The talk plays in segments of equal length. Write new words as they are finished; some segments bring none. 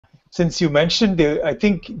since you mentioned, I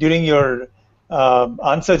think during your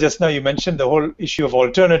answer just now, you mentioned the whole issue of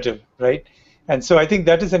alternative, right? And so I think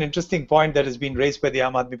that is an interesting point that has been raised by the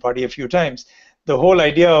Aam Aadmi Party a few times. The whole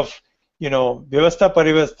idea of, Vyavastha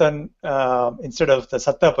Parivartan instead of the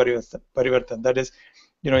Satta Parivartan. That is,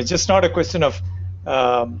 it's just not a question of,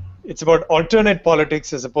 it's about alternate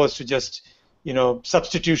politics as opposed to just,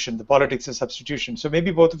 substitution, the politics of substitution. So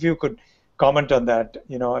maybe both of you could comment on that,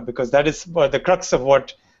 because that is the crux of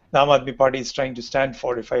what the Aam Aadmi Party is trying to stand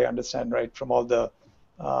for, if I understand right, from all the,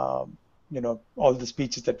 all the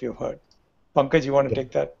speeches that we've heard. Pankaj, you want to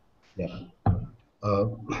take that? Yeah.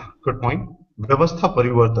 Good point. Vyavastha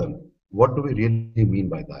Parivartan. What do we really mean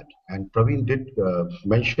by that? And Praveen did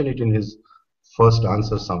mention it in his first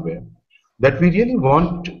answer somewhere, that we really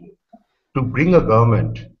want to bring a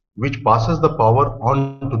government which passes the power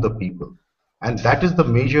on to the people. And that is the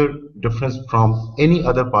major difference from any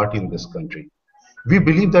other party in this country. We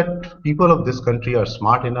believe that people of this country are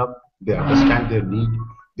smart enough, they understand their need,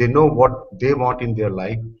 they know what they want in their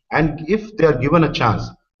life, and if they are given a chance,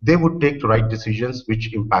 they would take the right decisions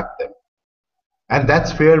which impact them. And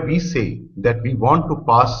that's where we say that we want to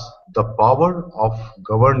pass the power of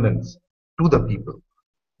governance to the people.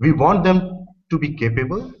 We want them to be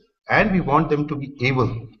capable, and we want them to be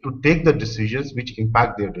able to take the decisions which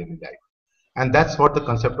impact their daily life. And that's what the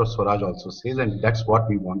concept of Swaraj also says, and that's what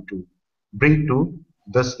we want to bring to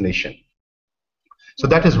this nation. So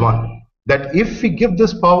that is one, that if we give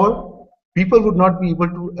this power, people would not be able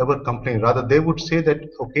to ever complain. Rather, they would say that,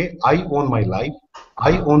 okay, I own my life,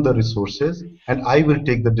 I own the resources, and I will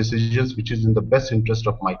take the decisions which is in the best interest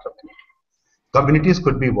of my community. Communities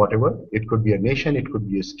could be whatever. It could be a nation, it could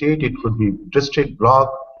be a state, it could be district, block,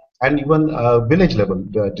 and even village level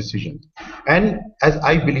decisions. And as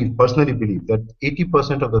I believe, personally believe, that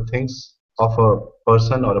 80% of the things of a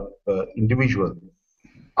person or an individual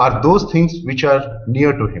are those things which are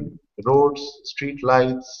near to him. Roads, street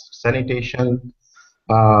lights, sanitation,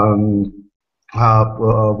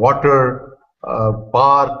 water,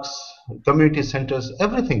 parks, community centers,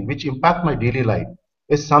 everything which impact my daily life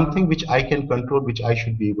is something which I can control, which I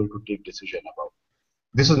should be able to take decision about.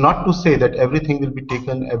 This is not to say that everything will be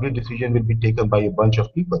taken, every decision will be taken by a bunch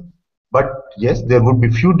of people. But yes, there would be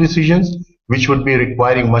few decisions which would be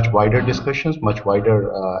requiring much wider discussions, much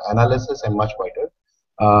wider analysis, and much wider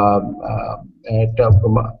at a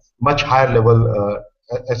much higher level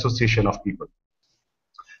association of people.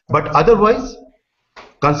 But otherwise,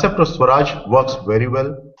 concept of Swaraj works very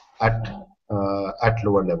well at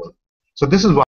lower level. So this is one.